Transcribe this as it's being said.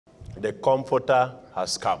The Comforter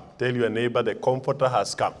has come. Tell your neighbor, the Comforter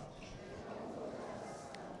has come.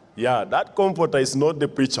 Yeah, that Comforter is not the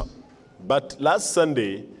preacher. But last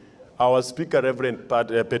Sunday, our speaker, Reverend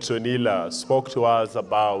Petronila, spoke to us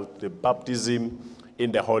about the baptism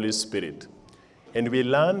in the Holy Spirit. And we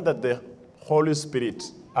learned that the Holy Spirit,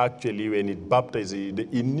 actually, when it baptizes you, the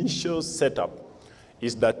initial setup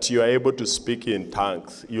is that you are able to speak in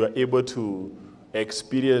tongues. You are able to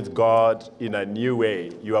experience God in a new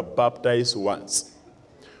way. You are baptized once.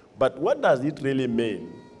 But what does it really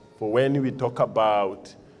mean for when we talk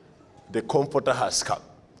about the Comforter has come?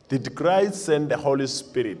 Did Christ send the Holy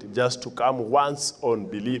Spirit just to come once on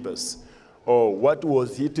believers? Or what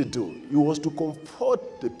was he to do? He was to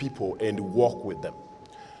comfort the people and walk with them.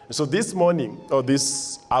 So this morning, or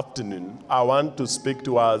this afternoon, I want to speak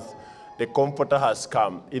to us, the Comforter has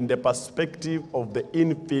come, in the perspective of the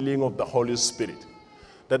infilling of the Holy Spirit.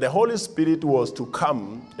 That the Holy Spirit was to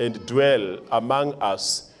come and dwell among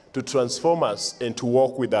us, to transform us and to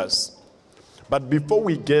walk with us. But before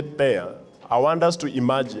we get there, I want us to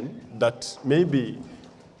imagine that maybe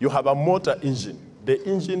you have a motor engine, the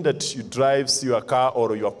engine that you drives your car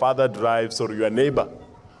or your father drives or your neighbor,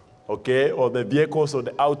 okay, or the vehicles or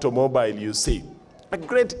the automobile you see. A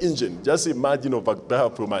great engine, just imagine of a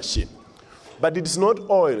powerful machine. But it's not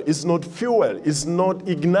oil, it's not fuel, it's not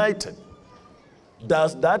ignited.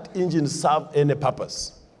 Does that engine serve any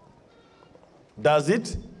purpose? Does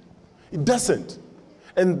it? It doesn't.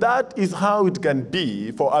 And that is how it can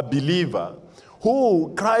be for a believer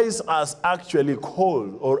who Christ has actually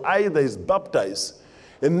called or either is baptized,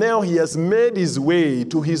 and now he has made his way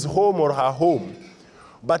to his home or her home,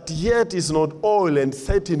 but yet is not oiled and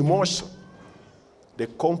set in motion. The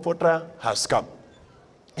Comforter has come.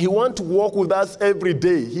 He wants to walk with us every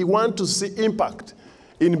day. He wants to see impact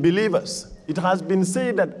in believers. It has been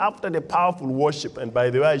said that after the powerful worship, and by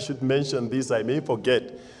the way, I should mention this, I may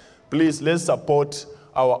forget, please let's support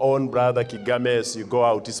our own brother Kigame as you go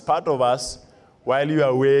out. He's part of us. While you are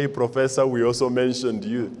away, Professor, we also mentioned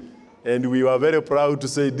you. And we were very proud to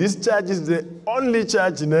say this church is the only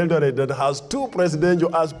church in Eldoret that has 2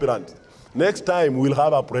 presidential aspirants. Next time, we'll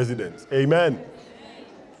have a president. Amen.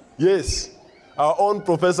 Yes. Our own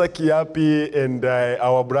Professor Kiapi and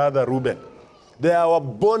our brother Ruben. They are our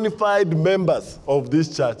bona fide members of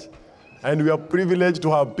this church. And we are privileged to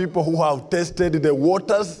have people who have tested the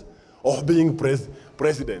waters of being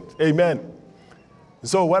president. Amen.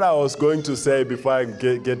 So what I was going to say before I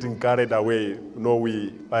getting carried away,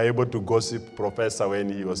 we are able to gossip Professor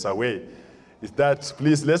when he was away, is that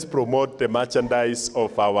please let's promote the merchandise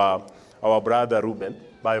of our brother Ruben.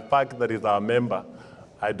 By the fact that he's our member,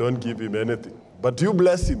 I don't give him anything. But you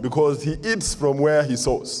bless him because he eats from where he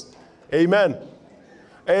sows. Amen.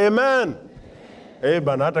 Amen.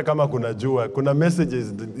 Hata kama kuna jua, kuna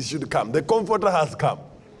messages that should come. The Comforter has come.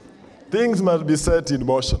 Things must be set in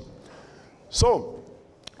motion. So,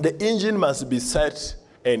 the engine must be set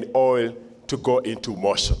and oil to go into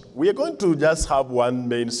motion. We are going to just have one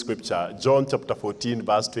main scripture, John chapter 14,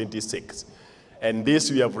 verse 26. And this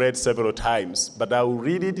we have read several times, but I will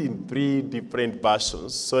read it in 3 different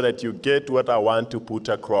versions so that you get what I want to put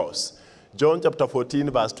across. John chapter 14,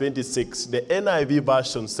 verse 26, the NIV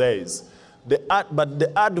version says, but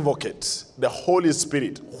the advocate, the Holy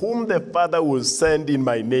Spirit, whom the Father will send in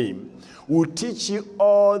my name, will teach you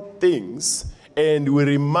all things and will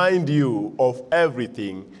remind you of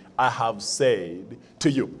everything I have said to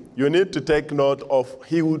you. You need to take note of,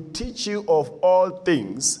 he will teach you of all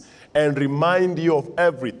things and remind you of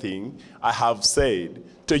everything I have said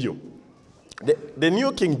to you. The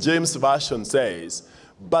New King James Version says,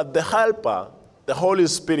 but the Helper, the Holy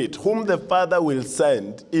Spirit, whom the Father will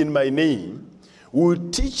send in my name, will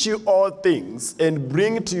teach you all things and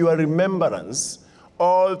bring to your remembrance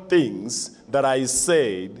all things that I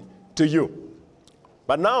said to you.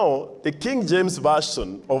 But now, the King James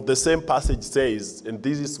Version of the same passage says, and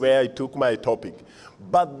this is where I took my topic,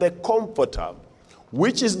 but the Comforter,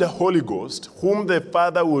 which is the Holy Ghost, whom the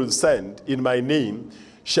Father will send in my name,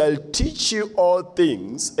 shall teach you all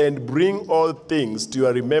things and bring all things to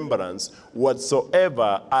your remembrance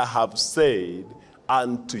whatsoever I have said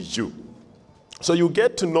unto you. So you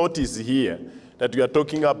get to notice here that we are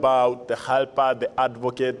talking about the Helper, the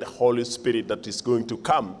Advocate, the Holy Spirit that is going to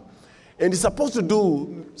come. And he's supposed to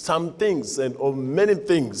do some things or many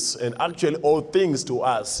things, and actually all things to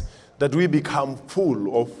us, that we become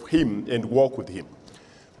full of him and walk with him.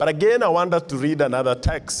 But again, I want us to read another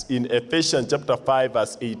text in Ephesians chapter 5,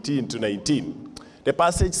 verse 18 to 19. The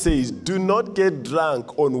passage says, do not get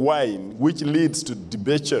drunk on wine, which leads to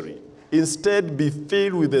debauchery. Instead, be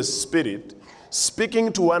filled with the Spirit,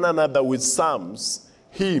 speaking to one another with psalms,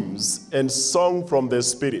 hymns and song from the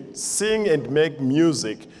Spirit. Sing and make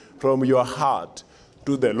music from your heart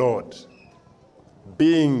to the Lord,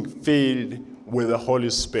 being filled with the Holy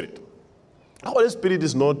Spirit. The Holy Spirit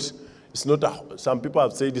is not some people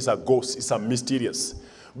have said it's a ghost, it's a mysterious.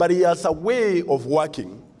 But he has a way of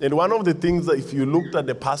working. And one of the things that if you looked at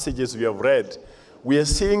the passages we have read, we are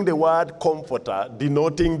seeing the word comforter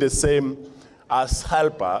denoting the same as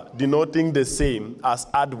helper, denoting the same as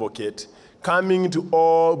advocate, coming to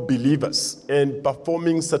all believers and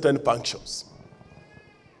performing certain functions.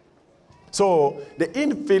 So the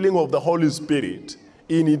infilling of the Holy Spirit,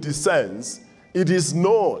 in its sense, it is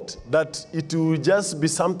not that it will just be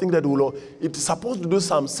something that will, it's supposed to do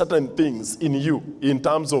some certain things in you in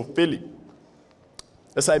terms of filling.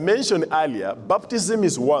 As I mentioned earlier, baptism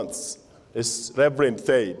is once, as Reverend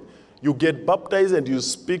said. You get baptized and you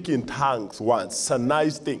speak in tongues once. It's a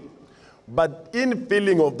nice thing. But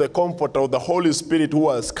infilling of the comfort of the Holy Spirit who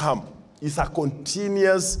has come is a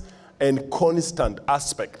continuous and constant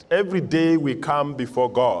aspect. Every day we come before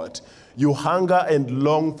God, you hunger and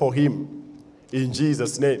long for him. In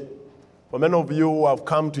Jesus' name. For many of you who have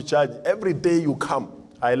come to church, every day you come.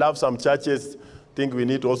 I love some churches, think we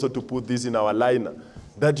need also to put this in our liner,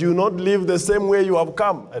 that you not live the same way you have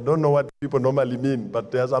come. I don't know what people normally mean,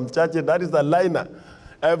 but there are some churches, that is the liner.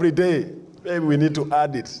 Every day, maybe we need to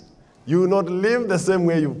add it. You not live the same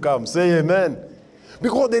way you've come. Say amen.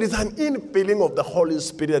 Because there is an infilling of the Holy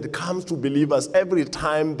Spirit that comes to believers every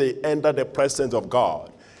time they enter the presence of God.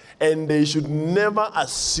 And they should never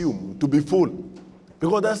assume to be full.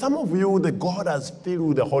 Because there are some of you that God has filled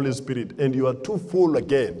with the Holy Spirit and you are too full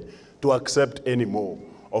again to accept any more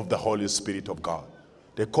of the Holy Spirit of God.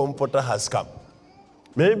 The Comforter has come.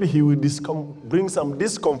 Maybe he will bring some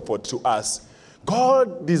discomfort to us.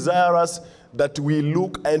 God desires that we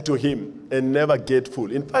look into him and never get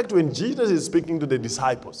full. In fact, when Jesus is speaking to the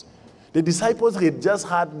disciples had just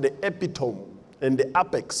had the epitome and the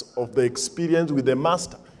apex of the experience with the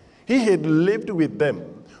Master. He had lived with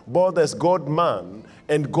them, both as God-man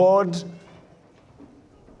and God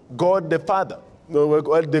the Father,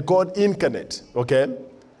 the God incarnate, okay?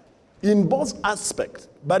 In both aspects.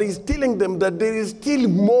 But he's telling them that there is still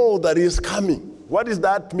more that is coming. What is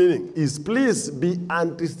that meaning? Is please be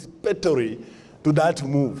anticipatory to that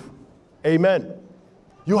move. Amen.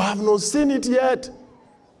 You have not seen it yet.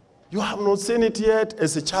 You have not seen it yet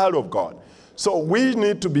as a child of God. So we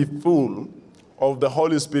need to be full of the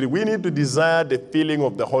Holy Spirit. We need to desire the filling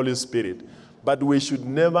of the Holy Spirit, but we should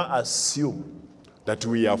never assume that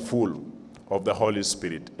we are full of the Holy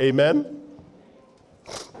Spirit. Amen?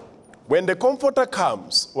 When the Comforter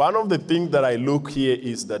comes, one of the things that I look here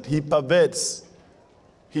is that he pervades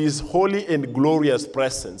his holy and glorious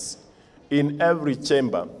presence in every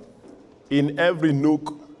chamber, in every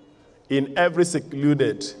nook, in every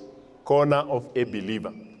secluded corner of a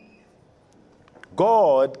believer.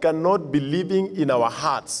 God cannot be living in our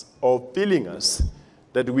hearts or filling us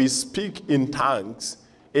that we speak in tongues,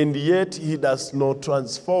 and yet he does not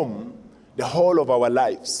transform the whole of our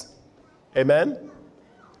lives. Amen?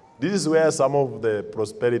 This is where some of the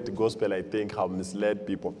prosperity gospel, I think, have misled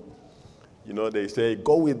people. You know, they say,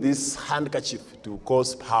 go with this handkerchief to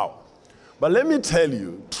cause power. But let me tell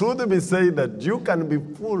you, truth be said that you can be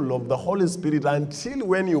full of the Holy Spirit until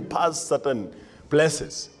when you pass certain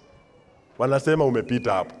places. Wanasema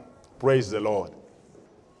umepita hapo. Praise the Lord.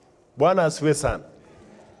 Bwana asifiwe sana.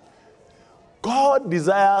 God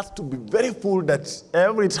desires to be very full that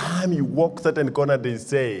every time you walk certain corner, they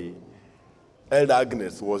say, Elder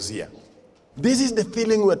Agnes was here. This is the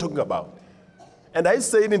feeling we're talking about. And I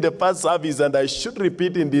said in the first service, and I should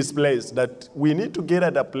repeat in this place, that we need to get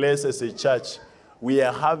at a place as a church. We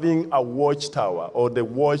are having a watchtower, or the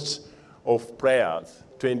watch of prayers,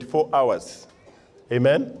 24 hours.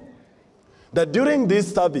 Amen? That during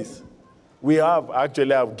this service,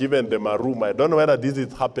 I've given them a room. I don't know whether this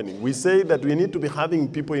is happening. We say that we need to be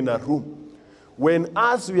having people in a room. When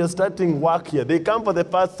we are starting work here, they come for the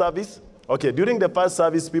first service. Okay, during the first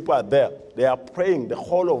service, people are there. They are praying the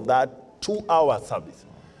whole of that 2-hour service.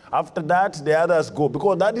 After that, the others go,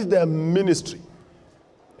 because that is their ministry.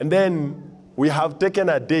 And then we have taken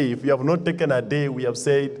a day. If you have not taken a day, we have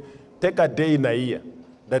said, take a day in a year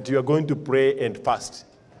that you are going to pray and fast.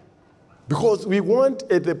 Because we want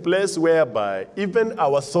at a place whereby even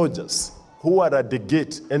our soldiers who are at the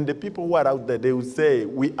gate and the people who are out there, they will say,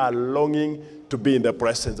 we are longing to be in the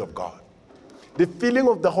presence of God. The feeling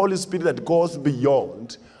of the Holy Spirit that goes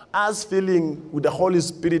beyond us feeling with the Holy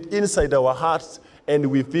Spirit inside our hearts, and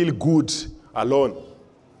we feel good alone.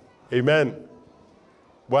 Amen.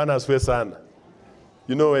 Bwana asifiwe sana.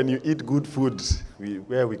 You know, when you eat good food,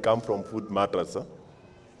 where we come from, food matters. Huh?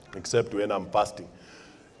 except when I'm fasting.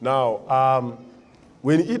 Now,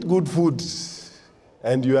 when you eat good food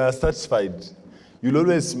and you are satisfied, you'll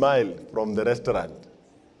always smile from the restaurant.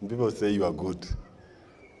 And people say you are good.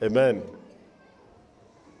 Amen.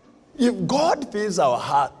 If God fills our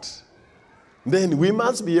heart, then we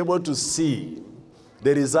must be able to see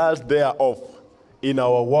the result thereof in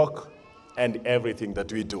our work and everything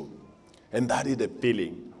that we do. And that is the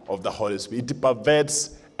feeling of the Holy Spirit. It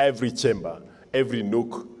pervades every chamber, every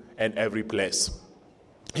nook, and every place.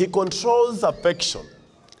 He controls affection,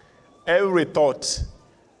 every thought,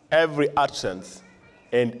 every utterance,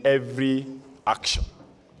 and every action.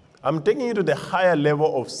 I'm taking you to the higher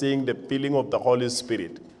level of seeing the feeling of the Holy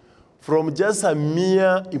Spirit from just a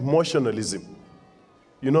mere emotionalism.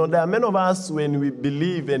 You know, there are many of us when we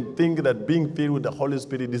believe and think that being filled with the Holy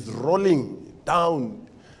Spirit is rolling down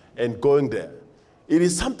and going there. It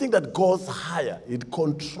is something that goes higher. It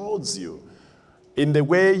controls you in the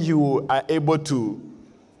way you are able to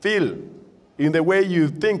feel, in the way you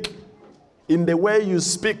think, in the way you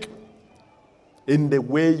speak, in the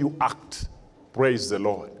way you act. Praise the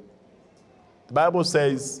Lord. The Bible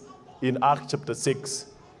says in Acts chapter 6,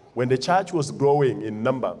 when the church was growing in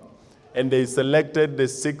number, and they selected the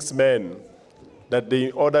 6 men that they,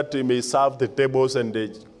 in order to may serve the tables and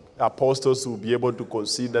the apostles will be able to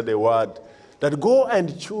consider the word, that go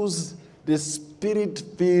and choose the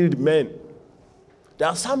spirit-filled men. The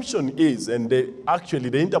assumption is, and actually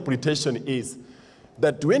the interpretation is,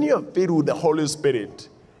 that when you are filled with the Holy Spirit,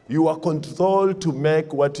 you are controlled to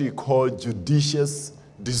make what we call judicious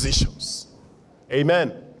decisions.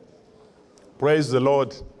 Amen. Praise the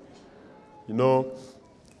Lord. You know,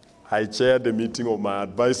 I chair the meeting of my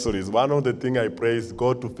advisories. One of the things I pray is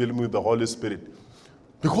God to fill me with the Holy Spirit.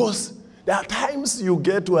 Because there are times you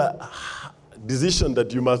get to a decision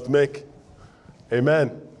that you must make.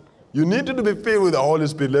 Amen. You need to be filled with the Holy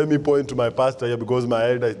Spirit. Let me point to my pastor here because my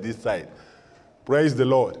elder is this side. Praise the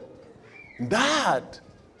Lord. That,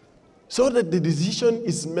 so that the decision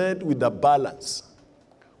is made with a balance,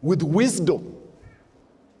 with wisdom.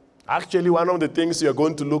 Actually, one of the things you're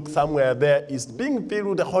going to look somewhere there is being filled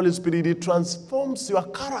with the Holy Spirit. It transforms your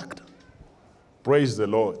character. Praise the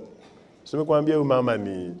Lord. Simekwambia umama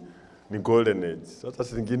ni golden age. Sasa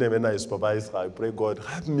singine when I supervise her, I pray God,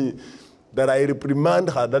 help me that I reprimand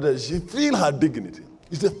her, that she feel her dignity.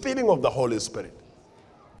 It's the feeling of the Holy Spirit.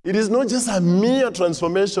 It is not just a mere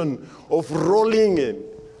transformation of rolling in.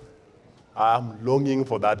 I'm longing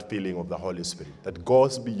for that feeling of the Holy Spirit that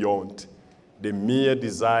goes beyond the mere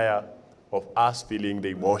desire of us feeling the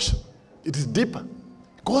emotion. It is deeper.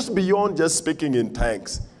 It goes beyond just speaking in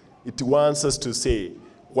tongues. It wants us to say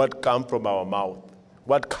what comes from our mouth,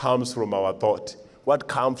 what comes from our thought, what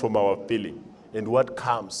comes from our feeling, and what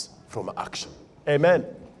comes from action. Amen.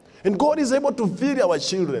 And God is able to fill our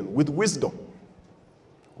children with wisdom.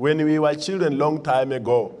 When we were children long time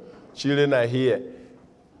ago, children are here.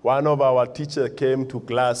 One of our teachers came to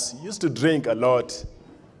class. He used to drink a lot.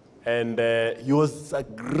 And he was a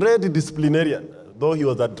great disciplinarian, though he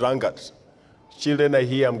was a drunkard. Children are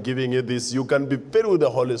here, I'm giving you this. You can be filled with the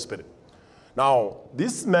Holy Spirit. Now,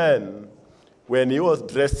 this man, when he was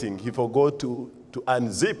dressing, he forgot to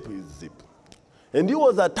unzip his zip. And he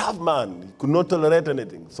was a tough man. He could not tolerate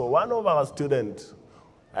anything. So one of our students,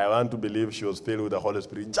 I want to believe she was filled with the Holy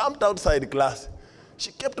Spirit, jumped outside class.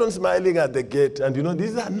 She kept on smiling at the gate. And you know,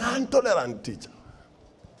 this is a non-tolerant teacher.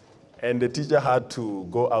 And the teacher had to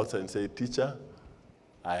go outside and say, teacher,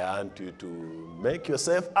 I want you to make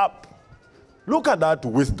yourself up. Look at that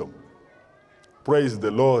wisdom. Praise the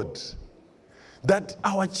Lord. That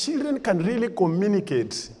our children can really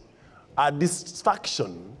communicate a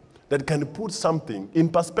distraction that can put something in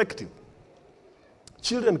perspective.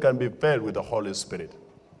 Children can be filled with the Holy Spirit.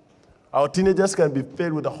 Our teenagers can be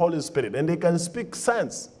filled with the Holy Spirit, and they can speak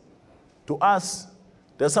sense to us.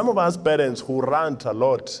 There's some of us parents who rant a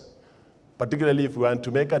lot, particularly if we want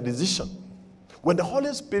to make a decision. When the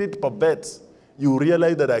Holy Spirit pervades, you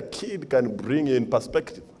realize that a kid can bring in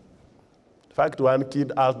perspective. In fact, one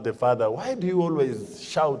kid asked the father, why do you always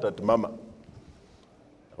shout at mama?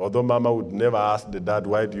 Although mama would never ask the dad,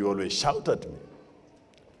 why do you always shout at me?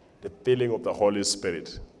 The feeling of the Holy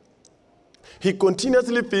Spirit. He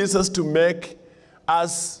continuously feels us to make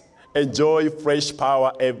us enjoy fresh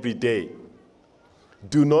power every day.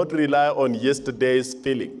 Do not rely on yesterday's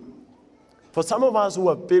feeling. For some of us who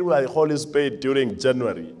are filled with the Holy Spirit during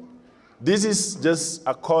January, this is just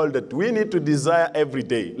a call that we need to desire every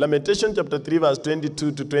day. Lamentation chapter 3, verse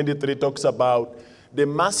 22 to 23 talks about the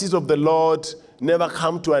mercies of the Lord never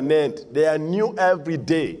come to an end. They are new every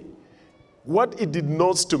day. What it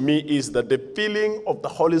denotes to me is that the feeling of the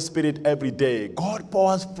Holy Spirit every day, God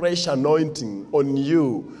pours fresh anointing on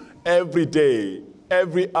you every day,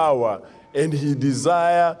 every hour, and he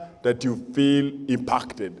desires that you feel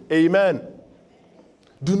impacted. Amen.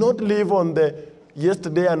 Do not live on the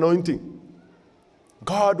yesterday anointing.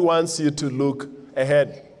 God wants you to look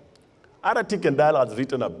ahead. R.T. Kendall has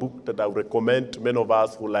written a book that I would recommend to many of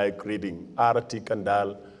us who like reading. R.T.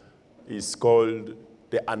 Kendall is called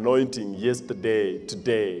The Anointing Yesterday,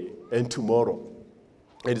 Today, and Tomorrow.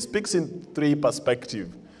 It speaks in three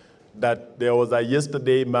perspectives. That there was a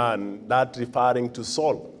yesterday man, that referring to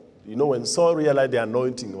Saul. You know, when Saul realized the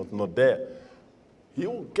anointing was not there, he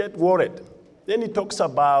would get worried. Then he talks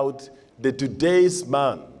about the today's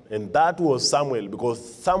man, and that was Samuel,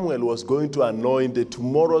 because Samuel was going to anoint the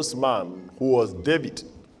tomorrow's man, who was David.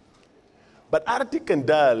 But R.T.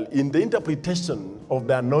 Kendall, in the interpretation of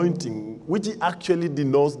the anointing, which actually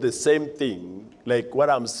denotes the same thing, like what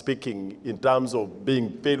I'm speaking in terms of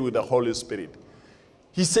being filled with the Holy Spirit,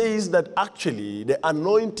 he says that actually the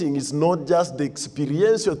anointing is not just the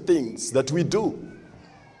experiential things that we do,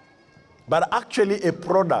 but actually a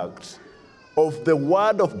product of the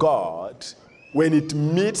Word of God when it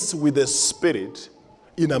meets with the Spirit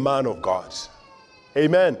in a man of God.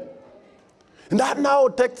 Amen. And that now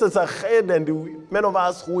takes us ahead, and many of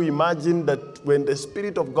us who imagine that when the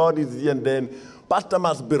Spirit of God is here, and then pastor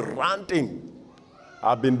must be ranting.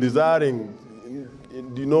 I've been desiring,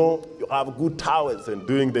 you know, you have good towels and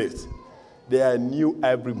doing this. They are new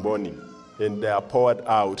every morning, and they are poured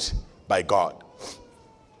out by God.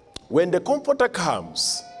 When the Comforter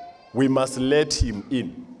comes, we must let him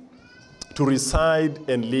in to reside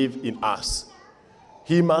and live in us.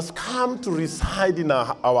 He must come to reside in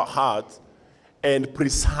our hearts and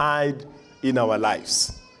preside in our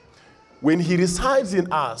lives. When he resides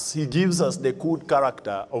in us, he gives us the good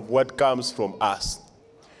character of what comes from us.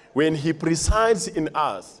 When he presides in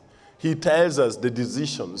us, he tells us the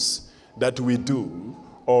decisions that we do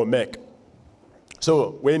or make.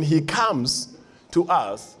 So when he comes to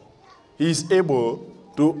us, he is able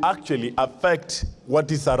to actually affect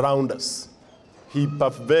what is around us. He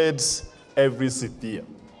pervades every sphere.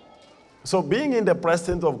 So being in the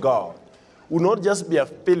presence of God will not just be a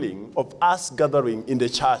feeling of us gathering in the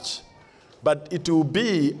church, but it will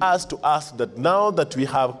be us to ask that now that we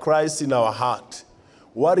have Christ in our heart,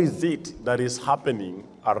 what is it that is happening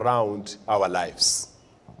around our lives?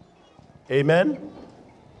 Amen?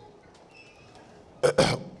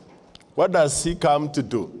 What does he come to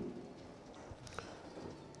do?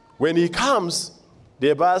 When he comes,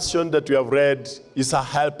 the version that we have read is a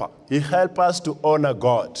helper. He helps us to honor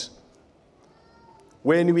God.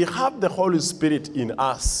 When we have the Holy Spirit in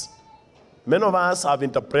us, many of us have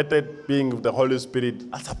interpreted being with the Holy Spirit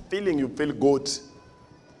as a feeling you feel good.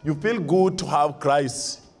 You feel good to have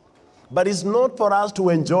Christ. But it's not for us to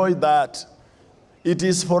enjoy that. It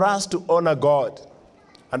is for us to honor God.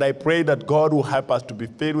 And I pray that God will help us to be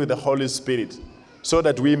filled with the Holy Spirit so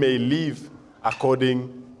that we may live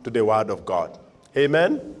according to the Word of God.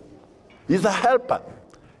 Amen? He's a helper.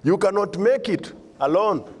 You cannot make it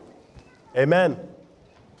alone. Amen?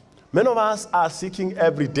 Many of us are seeking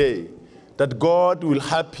every day that God will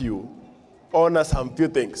help you honor some few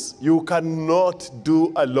things. You cannot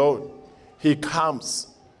do alone. He comes.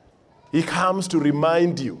 He comes to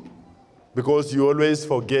remind you because you always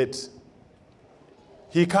forget.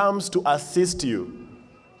 He comes to assist you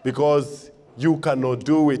because you cannot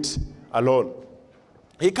do it alone.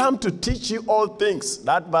 He comes to teach you all things.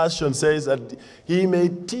 That version says that he may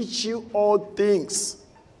teach you all things.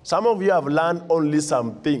 Some of you have learned only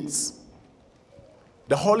some things.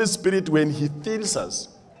 The Holy Spirit, when he fills us,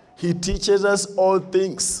 he teaches us all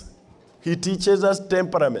things. He teaches us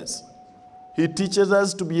temperaments. He teaches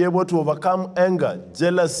us to be able to overcome anger,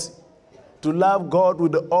 jealousy, to love God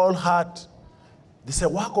with the whole heart. This is a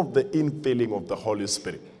work of the infilling of the Holy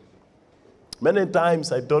Spirit. Many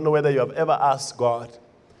times, I don't know whether you have ever asked God,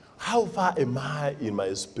 how far am I in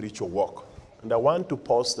my spiritual walk? And I want to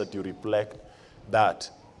pause that you reflect that.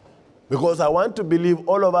 Because I want to believe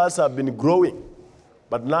all of us have been growing,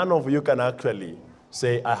 but none of you can actually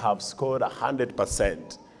say, I have scored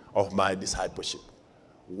 100% of my discipleship.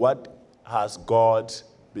 What has God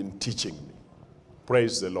been teaching me?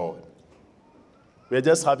 Praise the Lord. We're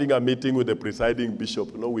just having a meeting with the presiding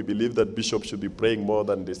bishop. You know, we believe that bishop should be praying more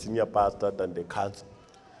than the senior pastor, than the council.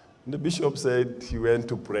 And the bishop said he went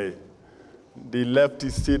to pray. He left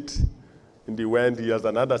his seat, and he has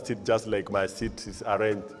another seat just like my seat is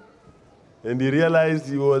arranged. And he realized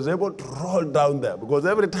he was able to roll down there because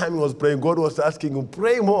every time he was praying, God was asking him,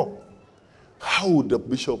 pray more. How would the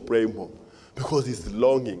bishop pray more? Because he's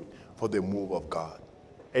longing for the move of God.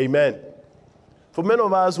 Amen. For many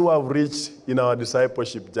of us who have reached in our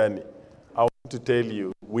discipleship journey, I want to tell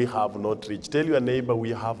you, we have not reached. Tell your neighbor, we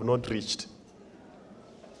have not reached.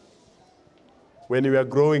 When we were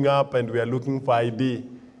growing up and we were looking for ID,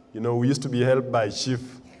 we used to be helped by chief.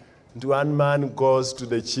 And one man goes to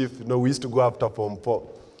the chief, we used to go after Form 4.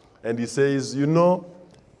 And he says,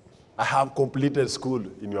 I have completed school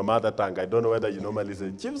in your mother tongue. I don't know whether you normally say,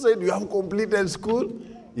 Chief said, you have completed school?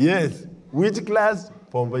 Yes. Which class?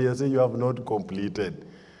 Form 4. You say, you have not completed.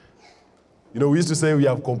 We used to say we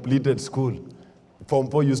have completed school. Form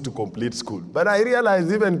 4 used to complete school. But I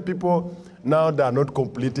realize even people now they are not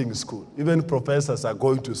completing school. Even professors are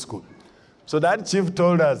going to school. So that chief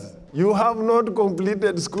told us, you have not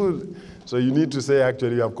completed school. So you need to say,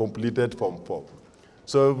 actually, you have completed Form 4.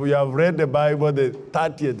 So if we have read the Bible the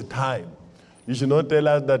 30th time, you should not tell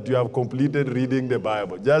us that you have completed reading the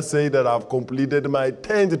Bible. Just say that I've completed my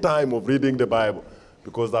 10th time of reading the Bible,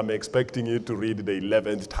 because I'm expecting you to read the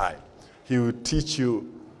 11th time. He will teach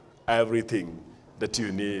you everything that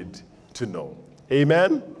you need to know.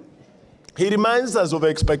 Amen? He reminds us of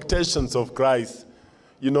expectations of Christ.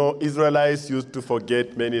 Israelites used to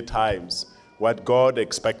forget many times what God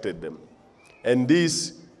expected them. And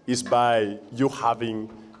this is by you having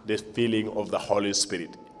the feeling of the Holy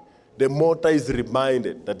Spirit. The martyr is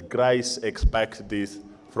reminded that Christ expects this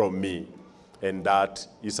from me, and that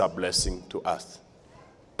is a blessing to us.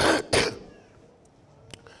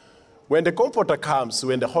 When the Comforter comes,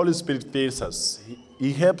 when the Holy Spirit fills us,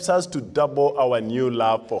 he helps us to double our new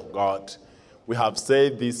love for God. We have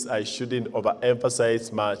said this, I shouldn't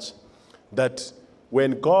overemphasize much, that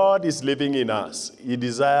when God is living in us, he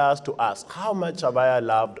desires to ask, how much have I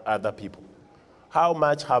loved other people? How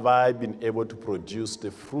much have I been able to produce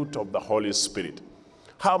the fruit of the Holy Spirit?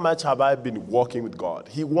 How much have I been walking with God?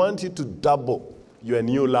 He wants you to double your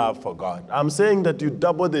new love for God. I'm saying that you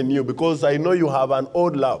double the new because I know you have an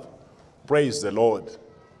old love. Praise the Lord.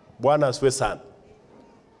 Bwana asifiwe sana.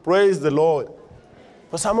 Praise the Lord.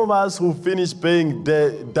 For some of us who finish paying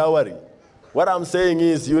dowry, what I'm saying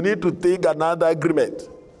is you need to take another agreement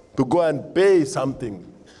to go and pay something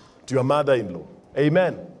to your mother-in-law.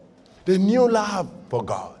 Amen. The new love for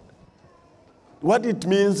God. What it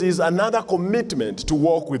means is another commitment to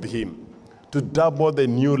walk with him, to double the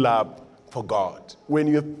new love for God. When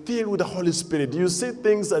you're filled with the Holy Spirit, you see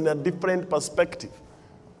things in a different perspective,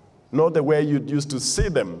 not the way you used to see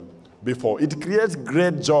them before. It creates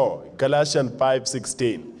great joy. Galatians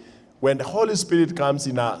 5:16. When the Holy Spirit comes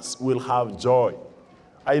in us, we'll have joy.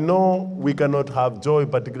 I know we cannot have joy,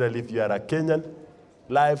 particularly if you are a Kenyan.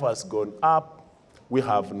 Life has gone up. We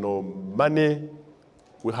have no money.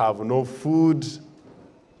 We have no food.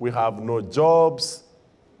 We have no jobs.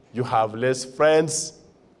 You have less friends.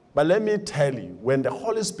 But let me tell you, when the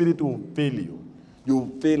Holy Spirit will fill you, you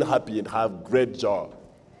will feel happy and have great joy.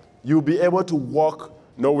 You'll be able to walk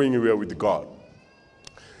knowing you are with God.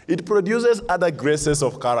 It produces other graces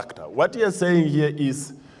of character. What he is saying here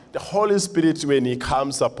is the Holy Spirit, when he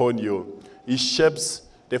comes upon you, he shapes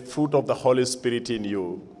the fruit of the Holy Spirit in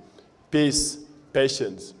you. Peace,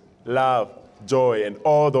 patience, love, joy, and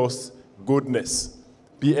all those goodness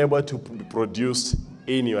be able to be produced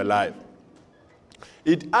in your life.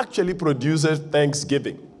 It actually produces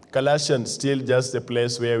thanksgiving. Colossians still just a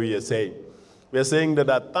place where we are saying that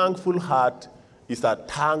a thankful heart is a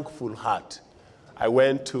thankful heart. I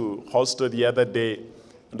went to hostel the other day,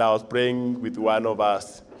 and I was praying with one of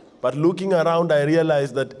us. But looking around, I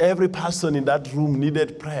realized that every person in that room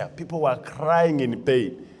needed prayer. People were crying in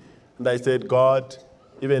pain. And I said, God,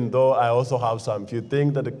 even though I also have some few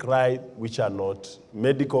things that cry which are not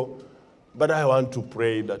medical, but I want to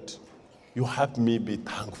pray that you help me be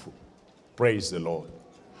thankful. Praise the Lord.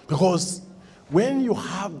 Because when you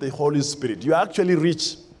have the Holy Spirit, you are actually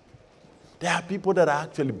rich. There are people that are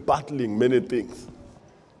actually battling many things.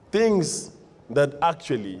 Things that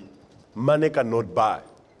actually money cannot buy.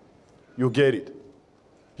 You get it.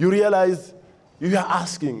 You realize you are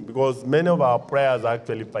asking, because many of our prayers are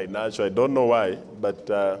actually financial. I don't know why, but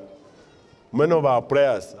many of our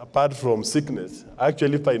prayers, apart from sickness,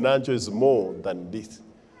 actually financial is more than this.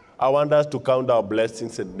 I want us to count our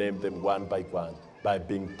blessings and name them one by one by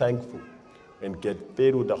being thankful and get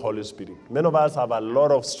filled with the Holy Spirit. Many of us have a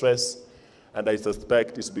lot of stress, and I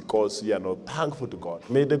suspect it's because we are not thankful to God.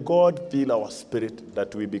 May the God fill our spirit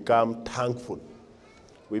that we become thankful.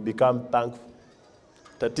 We become thankful.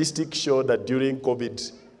 Statistics show that during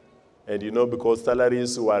COVID, and because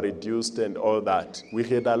salaries were reduced and all that, we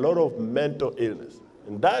had a lot of mental illness.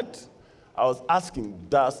 And that, I was asking,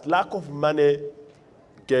 does lack of money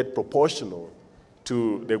get proportional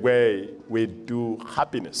to the way we do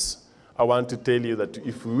happiness? I want to tell you that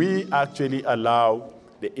if we actually allow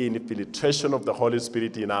the infiltration of the Holy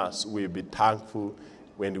Spirit in us, we'll be thankful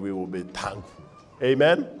when we will be thankful.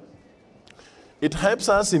 Amen? It helps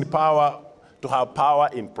us in power to have power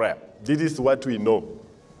in prayer. This is what we know.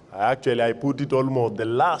 Actually, I put it almost the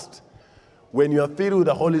last. When you are filled with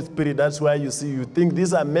the Holy Spirit, that's why you think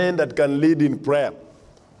these are men that can lead in prayer.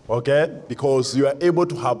 Okay? Because you are able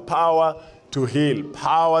to have power to heal,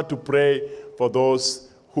 power to pray for those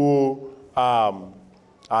who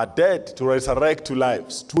are dead, to resurrect to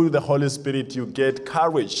lives. Through the Holy Spirit, you get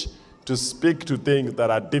courage to speak to things that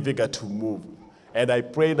are difficult to move. And I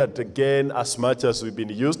pray that again, as much as we've been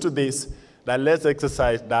used to this, that let's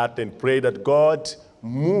exercise that and pray that God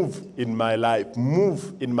move in my life,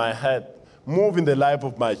 move in my head, move in the life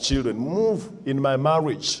of my children, move in my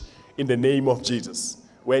marriage, in the name of Jesus.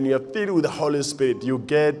 When you're filled with the Holy Spirit, you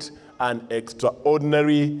get an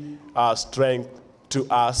extraordinary strength to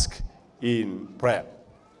ask in prayer.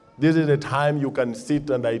 This is the time you can sit,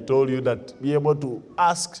 and I told you that be able to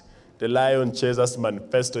ask the Lion Jesus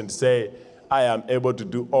manifesto and say, I am able to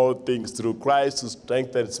do all things through Christ who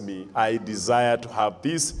strengthens me. I desire to have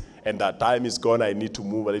this, and that time is gone. I need to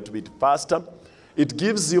move a little bit faster. It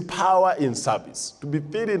gives you power in service. To be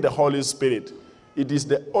filled in the Holy Spirit, it is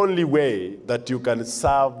the only way that you can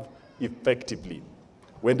serve effectively.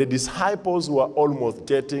 When the disciples were almost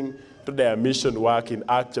getting to their mission work in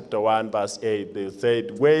Acts chapter 1, verse 8, they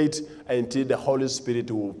said, wait until the Holy Spirit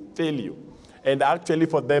will fill you. And actually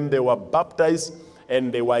for them, they were baptized,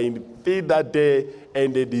 and they were in faith that day,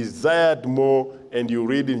 and they desired more. And you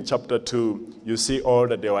read in chapter 2, you see all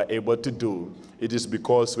that they were able to do. It is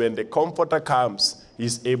because when the Comforter comes,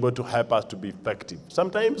 he's able to help us to be effective.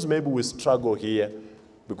 Sometimes maybe we struggle here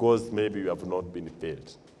because maybe we have not been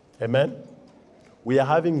filled. Amen? We are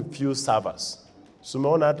having few servers.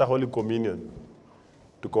 Sumeona hata Holy Communion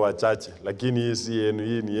tuko wachache, lakini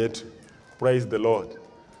hii ni yetu. Praise the Lord.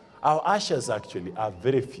 Our ushers actually are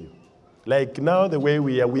very few. Like now the way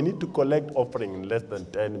we are, we need to collect offering in less than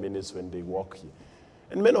 10 minutes when they walk here.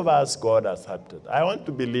 And many of us, God has helped it. I want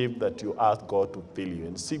to believe that you ask God to fill you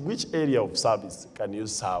and see which area of service can you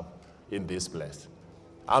serve in this place.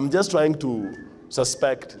 I'm just trying to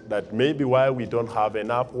suspect that maybe why we don't have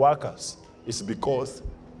enough workers is because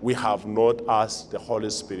we have not asked the Holy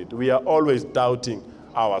Spirit. We are always doubting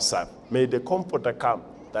ourselves. May the Comforter come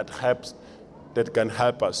that can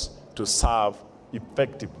help us to serve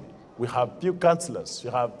effectively. We have few counselors. We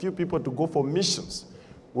have few people to go for missions.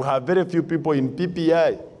 We have very few people in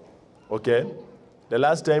PPI. Okay? The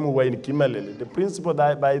last time we were in Kimalele, the principal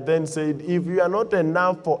by then said, if you are not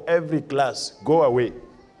enough for every class, go away.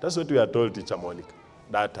 That's what we are told, Teacher Monica,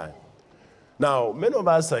 that time. Now, many of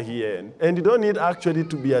us are here, and you don't need actually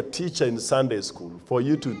to be a teacher in Sunday school for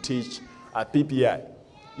you to teach at PPI.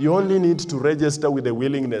 You only need to register with a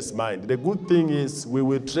willingness mind. The good thing is we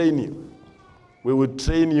will train you. We will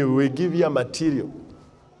train you. We will give you a material.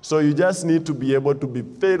 So you just need to be able to be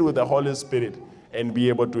filled with the Holy Spirit and be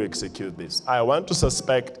able to execute this. I want to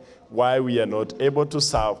suspect why we are not able to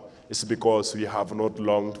serve is because we have not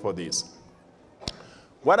longed for this.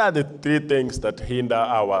 What are the three things that hinder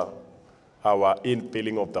our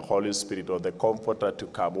infilling of the Holy Spirit or the Comforter to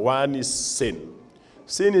come? One is sin.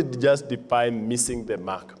 Sin is just defined missing the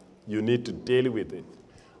mark. You need to deal with it.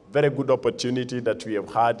 Very good opportunity that we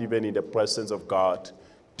have had even in the presence of God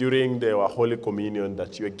during our Holy Communion,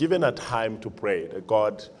 that you are given a time to pray, that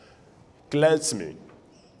God, cleanse me.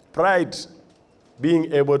 Pride,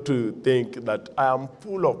 being able to think that I am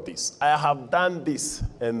full of this. I have done this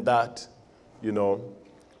and that, you know.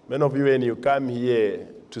 Many of you, when you come here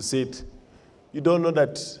to sit, you don't know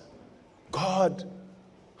that God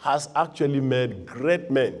has actually made great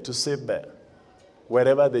men to sit there,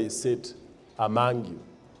 wherever they sit among you.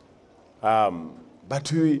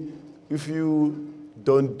 But if you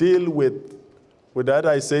don't deal with that,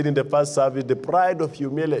 I said in the first service, the pride of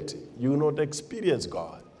humility, you will not experience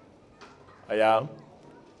God. Yeah?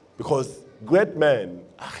 Because great men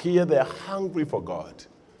are here, they are hungry for God.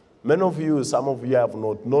 Many of you, some of you have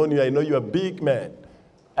not known you. I know you are big men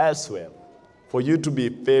elsewhere. For you to be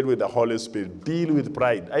filled with the Holy Spirit, deal with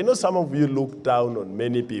pride. I know some of you look down on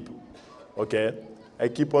many people. Okay? I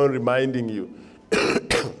keep on reminding you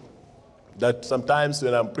that sometimes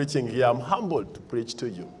when I'm preaching here, I'm humbled to preach to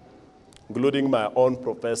you, including my own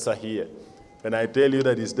professor here. When I tell you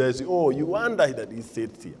that he's there, say, oh, you wonder that he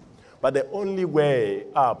sits here. But the only way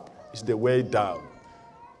up is the way down.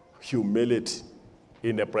 Humility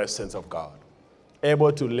in the presence of God.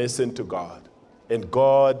 Able to listen to God. And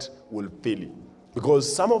God will fill you.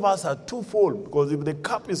 Because some of us are too full. Because if the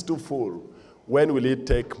cup is too full, when will it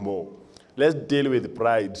take more? Let's deal with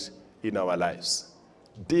pride in our lives.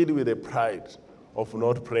 Deal with the pride of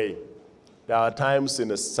not praying. There are times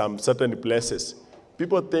in some certain places,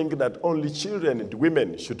 people think that only children and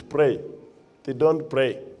women should pray. They don't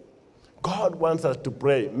pray. God wants us to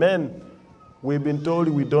pray. Men, we've been told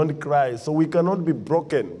we don't cry, so we cannot be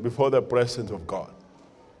broken before the presence of God.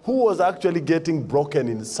 Who was actually getting broken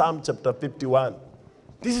in Psalm chapter 51?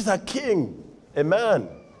 This is a king, a man,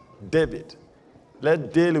 David.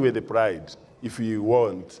 Let's deal with the pride if we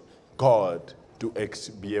want God to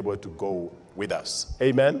be able to go with us.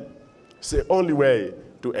 Amen? It's the only way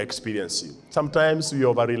to experience you. Sometimes we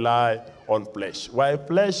over-rely on flesh. While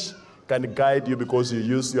flesh can guide you because you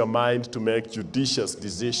use your mind to make judicious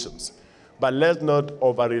decisions. But let's not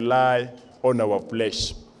over-rely on our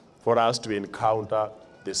flesh for us to encounter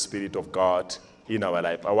the Spirit of God in our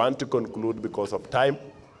life. I want to conclude because of time.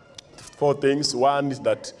 4 things. One is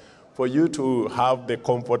that for you to have the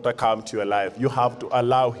Comforter come to your life, you have to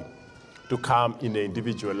allow him to come in the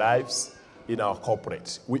individual lives, in our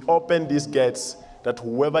corporate. We open these gates that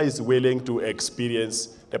whoever is willing to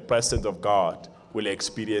experience the presence of God will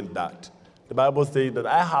experience that. The Bible says that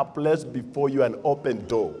I have placed before you an open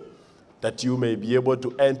door that you may be able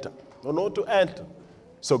to enter or not to enter.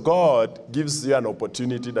 So God gives you an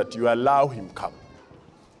opportunity that you allow him come.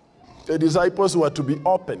 The disciples were to be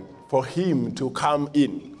open for him to come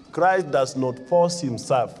in. Christ does not force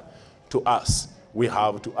himself to us. We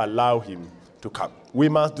have to allow him to come. We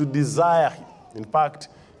must desire him. In fact,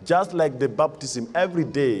 just like the baptism, every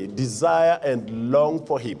day, desire and long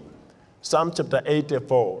for him. Psalm chapter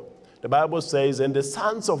 84, the Bible says, and the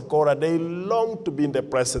sons of Korah, they long to be in the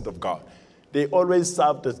presence of God. They always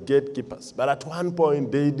served as gatekeepers, but at one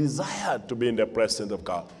point, they desired to be in the presence of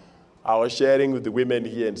God. I was sharing with the women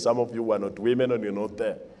here, and some of you were not women and you're not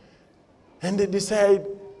there. And they decide,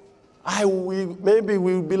 maybe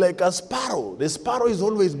we'll be like a sparrow. The sparrow is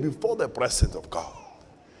always before the presence of God.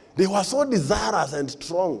 They were so desirous and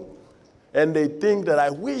strong. And they think that I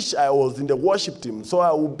wish I was in the worship team, so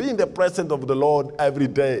I will be in the presence of the Lord every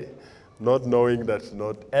day, not knowing that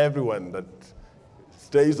not everyone that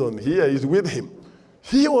stays on here is with him.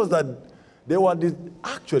 They were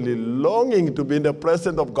actually longing to be in the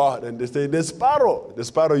presence of God. And they say, the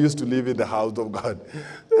sparrow used to live in the house of God.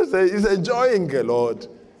 They say, he's enjoying the Lord.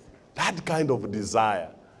 That kind of desire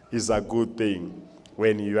is a good thing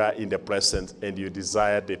when you are in the presence and you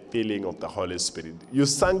desire the feeling of the Holy Spirit. You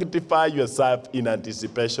sanctify yourself in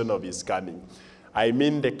anticipation of his coming. I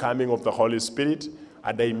mean the coming of the Holy Spirit,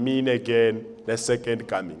 and I mean again the second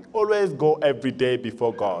coming. Always go every day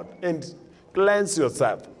before God and cleanse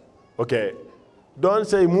yourself. Okay? Don't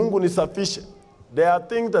say, Mungu ni sufficient. There are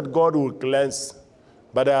things that God will cleanse,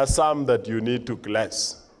 but there are some that you need to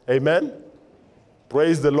cleanse. Amen?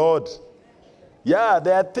 Praise the Lord. Yeah,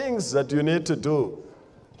 there are things that you need to do,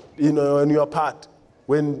 on your part.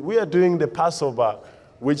 When we are doing the Passover,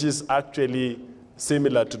 which is actually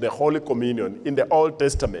similar to the Holy Communion in the Old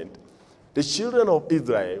Testament, the children of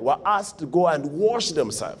Israel were asked to go and wash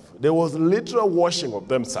themselves. There was literal washing of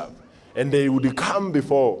themselves. And they would come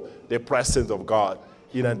before the presence of God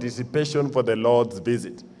in anticipation for the Lord's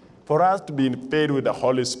visit. For us to be filled with the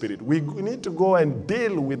Holy Spirit, we need to go and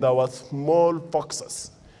deal with our small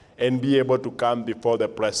foxes and be able to come before the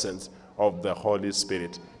presence of the Holy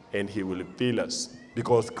Spirit, and he will fill us.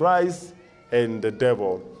 Because Christ and the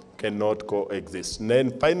devil cannot coexist. And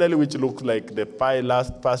then finally, which looks like the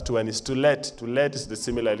first one, is to let. To let is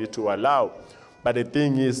similarly to allow. But the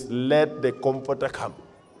thing is, let the Comforter come.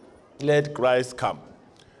 Let Christ come.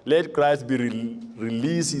 Let Christ be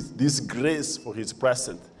release this grace for his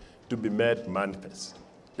presence to be made manifest.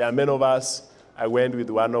 There are many of us. I went with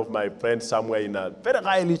one of my friends somewhere in a very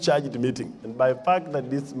highly charged meeting. And by the fact that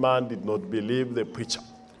this man did not believe the preacher,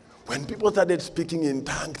 when people started speaking in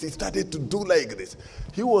tongues, he started to do like this.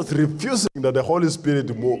 He was refusing that the Holy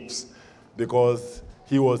Spirit moves because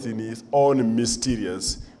he was in his own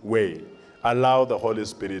mysterious way. Allow the Holy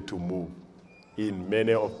Spirit to move in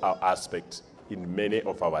many of our aspects, in many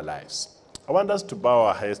of our lives. I want us to bow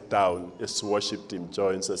our heads down as worship team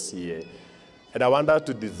joins us here. And I want us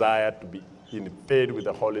to desire to be in faith with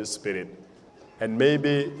the Holy Spirit. And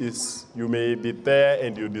maybe you may be there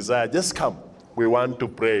and you desire, just come. We want to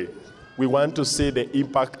pray. We want to see the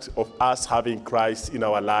impact of us having Christ in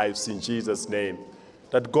our lives in Jesus' name.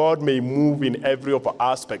 That God may move in every of our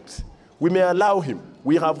aspects. We may allow him.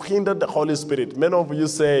 We have hindered the Holy Spirit. Many of you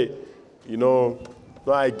say,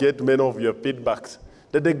 I get many of your feedbacks,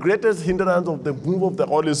 that the greatest hindrance of the move of the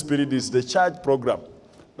Holy Spirit is the church program.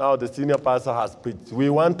 Now the senior pastor has preached. We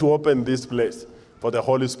want to open this place for the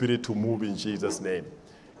Holy Spirit to move in Jesus' name.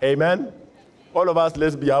 Amen? All of us,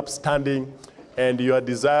 let's be upstanding and you are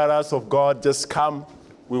desirous of God, just come.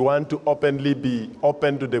 We want to openly be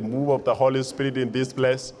open to the move of the Holy Spirit in this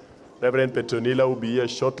place. Reverend Petronila will be here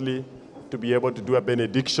shortly to be able to do a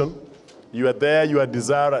benediction. You are there, you are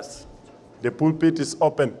desirous. The pulpit is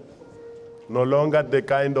open. No longer the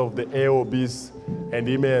kind of the AOBs and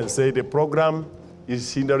email and say the program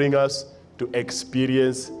is hindering us to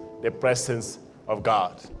experience the presence of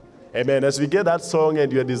God. Amen. As we get that song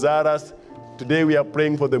and you are desirous, today we are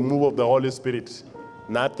praying for the move of the Holy Spirit.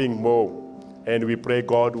 Nothing more. And we pray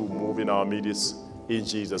God will move in our midst in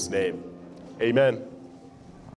Jesus' name. Amen.